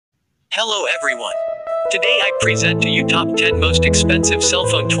Hello everyone. Today I present to you top 10 most expensive cell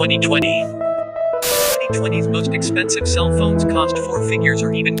phone 2020. 2020's most expensive cell phones cost 4 figures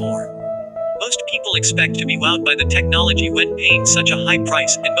or even more. Most people expect to be wowed by the technology when paying such a high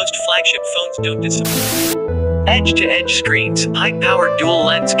price, and most flagship phones don't disappoint. Edge-to-edge screens, high-powered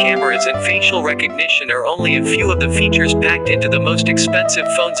dual-lens cameras and facial recognition are only a few of the features packed into the most expensive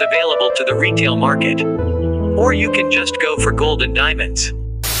phones available to the retail market. Or you can just go for gold and diamonds.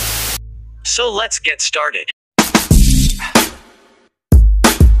 So let's get started.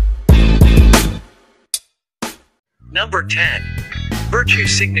 Number 10. Vertu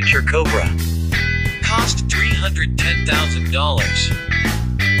Signature Cobra. Cost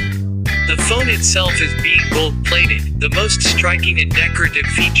 $310,000. The phone itself is being gold-plated, the most striking and decorative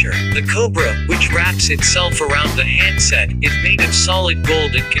feature. The Cobra, which wraps itself around the handset, is made of solid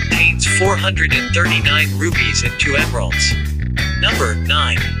gold and contains 439 rubies and 2 emeralds. Number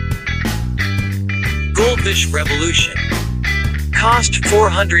 9. Goldvish Revolution. Cost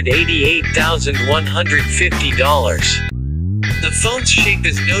 $488,150. The phone's shape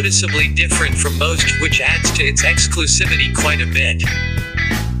is noticeably different from most, which adds to its exclusivity quite a bit.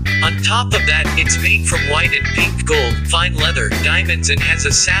 On top of that, it's made from white and pink gold, fine leather, diamonds and has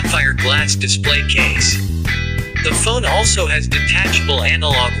a sapphire glass display case. The phone also has detachable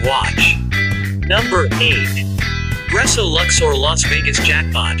analog watch. Number 8. Gresso Luxor Las Vegas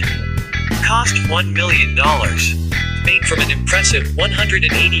Jackpot. Cost $1 million. Made from an impressive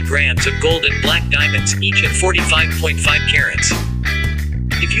 180 grams of gold and black diamonds, each at 45.5 carats.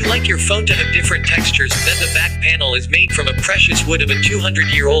 If you like your phone to have different textures, then the back panel is made from a precious wood of a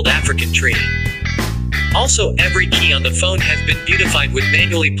 200-year-old African tree. Also, every key on the phone has been beautified with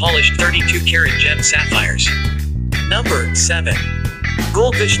manually polished 32-carat gem sapphires. Number 7.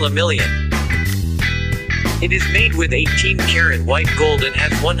 Goldvish Revolution. It is made with 18-carat white gold and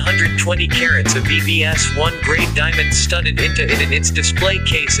has 120 carats of VVS1 grade diamonds studded into it, and its display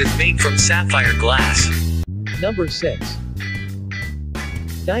case is made from sapphire glass. Number 6.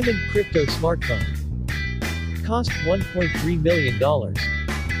 Diamond Crypto Smartphone. Cost $1.3 million.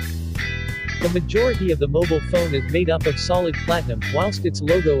 The majority of the mobile phone is made up of solid platinum, whilst its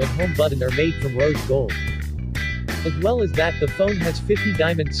logo and home button are made from rose gold. As well as that, the phone has 50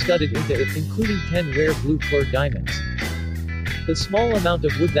 diamonds studded into it, including 10 rare blue chlor diamonds. The small amount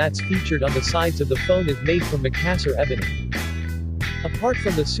of wood that's featured on the sides of the phone is made from Macassar ebony. Apart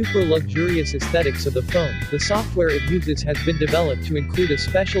from the super luxurious aesthetics of the phone, the software it uses has been developed to include a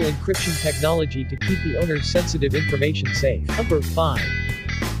special encryption technology to keep the owner's sensitive information safe. Number 5.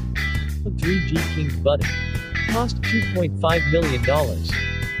 3G King's Button. Cost $2.5 million.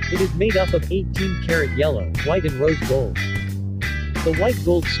 It is made up of 18-karat yellow, white and rose gold. The white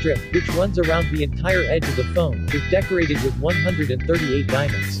gold strip, which runs around the entire edge of the phone, is decorated with 138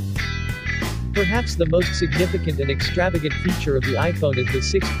 diamonds. Perhaps the most significant and extravagant feature of the iPhone is the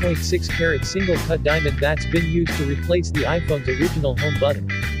 6.6-carat single-cut diamond that's been used to replace the iPhone's original home button.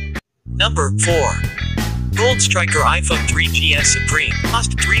 Number 4. Goldstriker iPhone 3GS Supreme.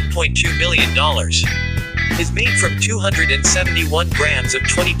 Cost $3.2 million. Is made from 271 grams of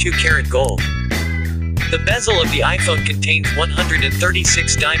 22-karat gold. The bezel of the iPhone contains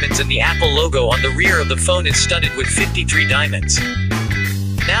 136 diamonds, and the Apple logo on the rear of the phone is studded with 53 diamonds.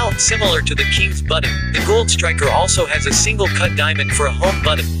 Now, similar to the King's button, the Goldstriker also has a single-cut diamond for a home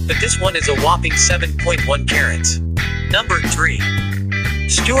button, but this one is a whopping 7.1 carats. Number 3.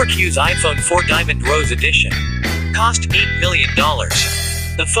 Stuart Hughes iPhone 4 Diamond Rose Edition. Cost $8 million.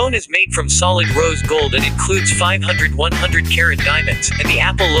 The phone is made from solid rose gold and includes 500 100-carat diamonds, and the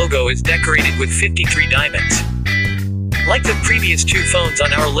Apple logo is decorated with 53 diamonds. Like the previous 2 phones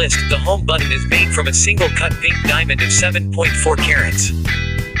on our list, the home button is made from a single-cut pink diamond of 7.4 carats.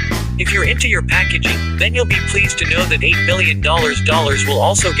 If you're into your packaging, then you'll be pleased to know that $8 million will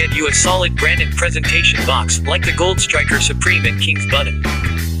also get you a solid branded presentation box, like the Goldstriker Supreme and King's button.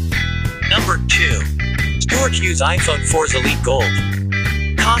 Number 2. Stuart Hughes iPhone 4's Elite Gold.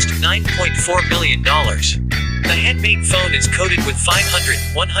 Cost $9.4 million. The handmade phone is coated with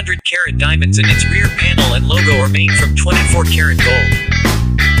 500 100-carat diamonds, and its rear panel and logo are made from 24-karat gold.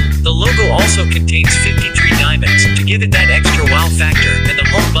 The logo also contains 53 diamonds, to give it that extra wow factor, and the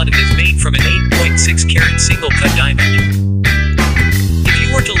home button is made from an 8.6-carat single-cut diamond. If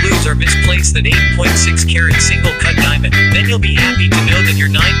you were to lose or misplace that 8.6-carat single-cut diamond, then you'll be happy to know that your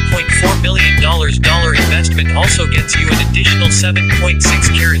 $9.4 million investment also gets you an additional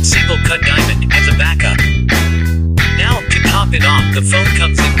 7.6-carat single-cut diamond as a backup. Now, to top it off, the phone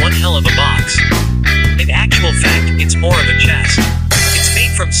comes in one hell of a box. In actual fact, it's more of a chest. It's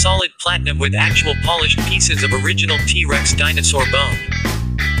made from solid platinum with actual polished pieces of original T-Rex dinosaur bone.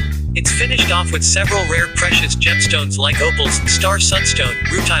 It's finished off with several rare precious gemstones like opals, star sunstone,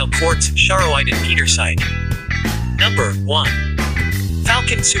 rutile quartz, charoite and petersite. Number 1.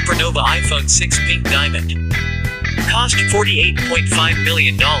 Falcon Supernova iPhone 6 Pink Diamond. Cost $48.5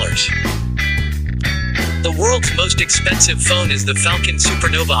 million. The world's most expensive phone is the Falcon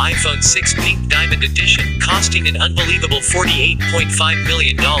Supernova iPhone 6 Pink Diamond Edition, costing an unbelievable $48.5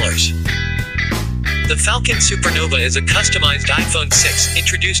 million. The Falcon Supernova is a customized iPhone 6,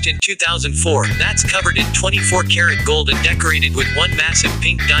 introduced in 2004, that's covered in 24-karat gold and decorated with one massive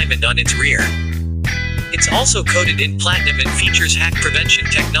pink diamond on its rear. It's also coated in platinum and features hack prevention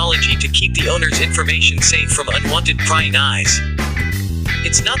technology to keep the owner's information safe from unwanted prying eyes.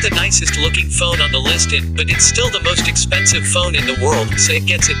 It's not the nicest looking phone on the list but it's still the most expensive phone in the world, so it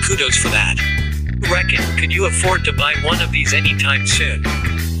gets kudos for that. Reckon, could you afford to buy one of these anytime soon?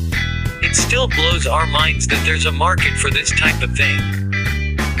 It still blows our minds that there's a market for this type of thing.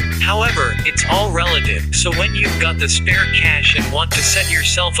 However, it's all relative, so when you've got the spare cash and want to set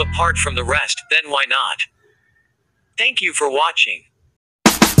yourself apart from the rest, then why not? Thank you for watching.